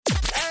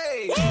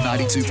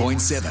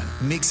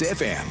92.7 Mix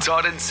FM.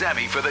 Todd and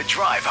Sammy for the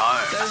drive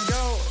home. Let's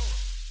go.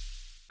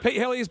 Pete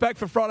Helliar's back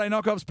for Friday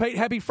knockoffs. Pete,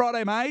 happy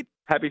Friday, mate.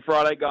 Happy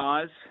Friday,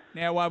 guys.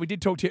 Now, we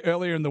did talk to you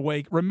earlier in the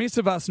week. Remiss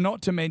of us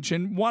not to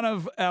mention one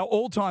of our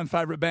all-time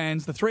favourite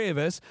bands, the three of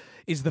us,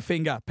 is The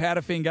Finger,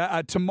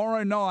 Powderfinger.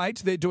 Tomorrow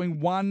night, they're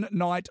doing One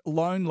Night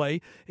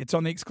Lonely. It's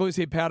on the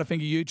exclusive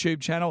Powderfinger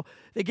YouTube channel.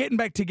 They're getting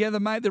back together,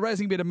 mate. They're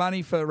raising a bit of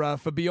money for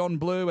Beyond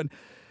Blue, and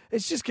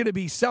it's just going to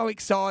be so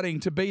exciting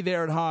to be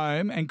there at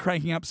home and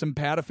cranking up some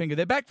Powderfinger.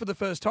 They're back for the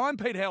first time,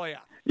 Pete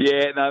Helliar.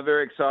 Yeah, no,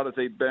 very excited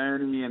to see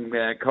Bernie and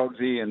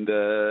Cogsy and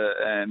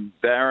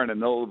Darren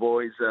and all the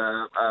boys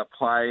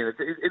play.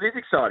 It is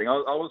exciting. I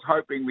was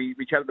hoping, we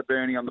chatted to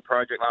Bernie on the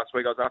project last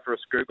week. I was after a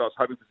scoop. I was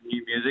hoping for some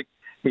new music.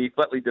 He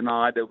flatly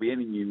denied there'll be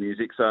any new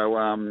music, so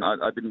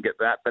I didn't get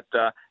that. But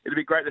it'll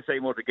be great to see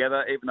them all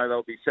together, even though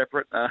they'll be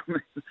separate. But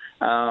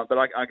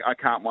I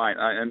can't wait.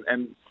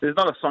 And there's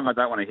not a song I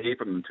don't want to hear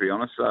from them, to be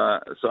honest.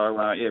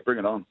 So bring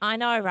it on. I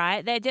know,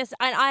 right? They're just.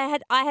 I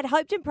had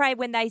hoped and prayed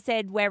when they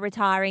said we're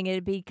retiring,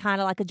 it'd be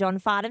kind of like a John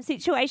Farnham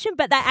situation,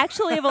 but they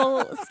actually have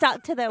all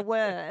stuck to their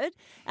word,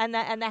 and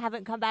they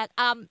haven't come back.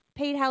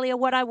 Pete Helliar,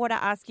 what I want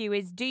to ask you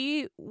is,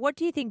 what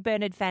do you think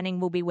Bernard Fanning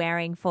will be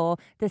wearing for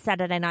the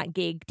Saturday night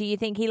gig? Do you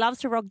think he loves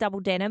to rock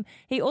double denim?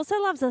 He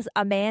also loves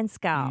a man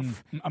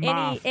scarf.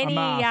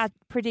 Any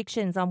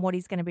predictions on what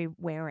he's going to be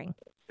wearing?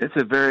 It's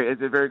a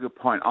very good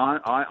point.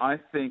 I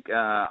think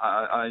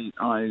I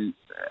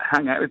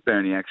hung out with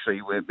Bernie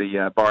actually with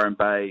the Byron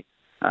Bay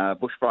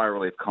Bushfire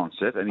Relief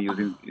concert, and he was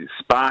in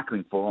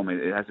sparkling form,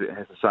 it has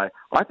to say.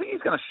 I think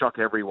he's going to shock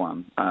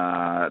everyone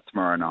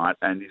tomorrow night,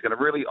 and he's going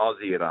to really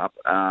Aussie it up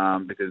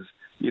because,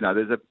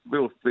 there's a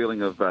real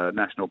feeling of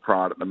national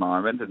pride at the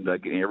moment and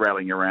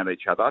rallying around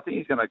each other. I think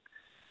he's going to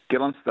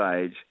get on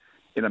stage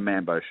in a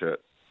Mambo shirt.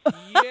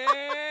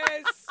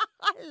 Yes!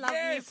 I love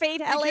you,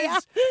 Pete Helliar.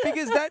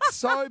 Because that's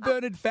so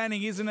Bernard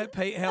Fanning, isn't it,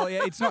 Pete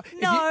Helliar? It's not.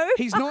 No.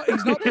 He's not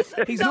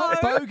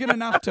bogan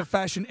enough to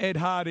fashion Ed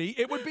Hardy.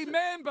 It would be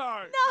Mambo.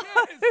 No.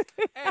 Yes.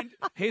 And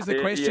here's the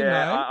question, though.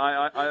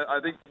 I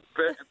think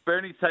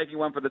Bernie's taking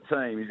one for the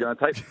team. He's going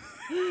to take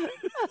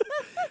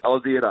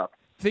Aussie it up.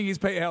 Thing is,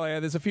 Pete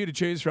Helliar, there's a few to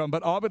choose from,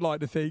 but I would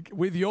like to think,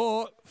 with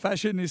your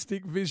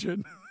fashionistic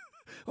vision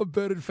of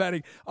Bernard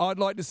Fanning, I'd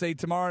like to see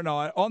tomorrow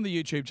night on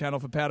the YouTube channel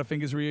for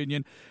Powderfinger's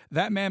reunion,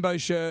 that Mambo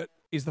shirt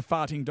is the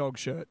farting dog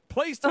shirt.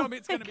 Please tell me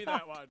it's going to be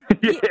that one.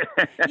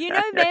 You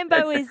know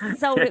Mambo is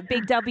sold at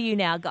Big W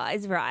now,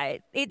 guys,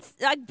 right? It's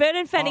like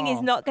Bernard Fanning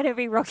is not going to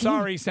be rocking.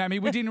 Sorry, Sammy,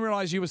 we didn't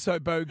realise you were so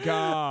bogan.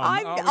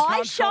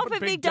 I shop at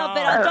Big Dove,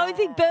 but I don't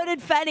think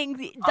Bernard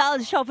Fanning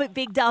does shop at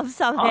Big Dove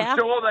somehow. I'm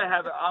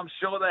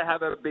sure they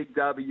have a Big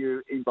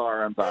W in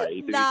Byron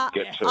Bay. Nah,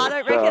 I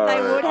don't reckon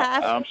they would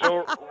have.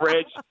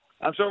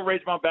 I'm sure Reg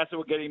Mombassa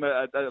will get him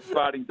a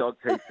farting dog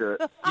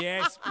T-shirt.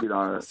 Yes,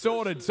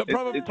 sorted. So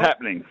it's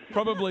happening.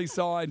 Probably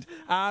signed.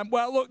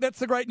 Well, look, that's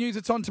the great news.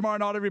 It's on tomorrow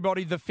night,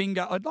 everybody. The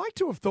Finger. I'd like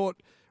to have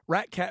thought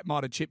Rat Cat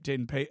might have chipped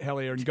in, Pete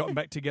Helliar, and gotten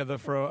back together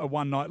for a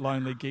one night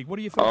lonely gig. What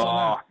are your thoughts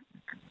on that?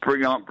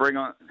 Bring on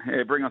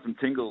some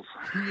tingles.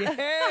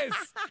 Yes.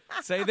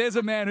 See, there's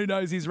a man who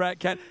knows his Rat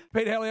Cat.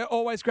 Pete Helliar,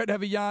 always great to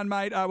have a yarn,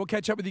 mate. We'll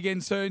catch up with you again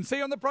soon. See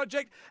you on the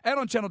project and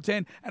on Channel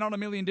 10 and on a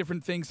million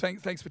different things.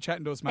 Thanks for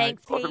chatting to us, mate.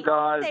 Thanks, Pete. Awesome,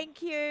 guys.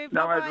 Thank you.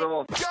 No worries at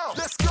all.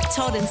 Let's go.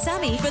 Todd and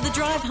Sammy for the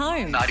drive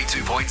home.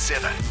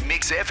 92.7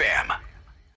 Mix FM.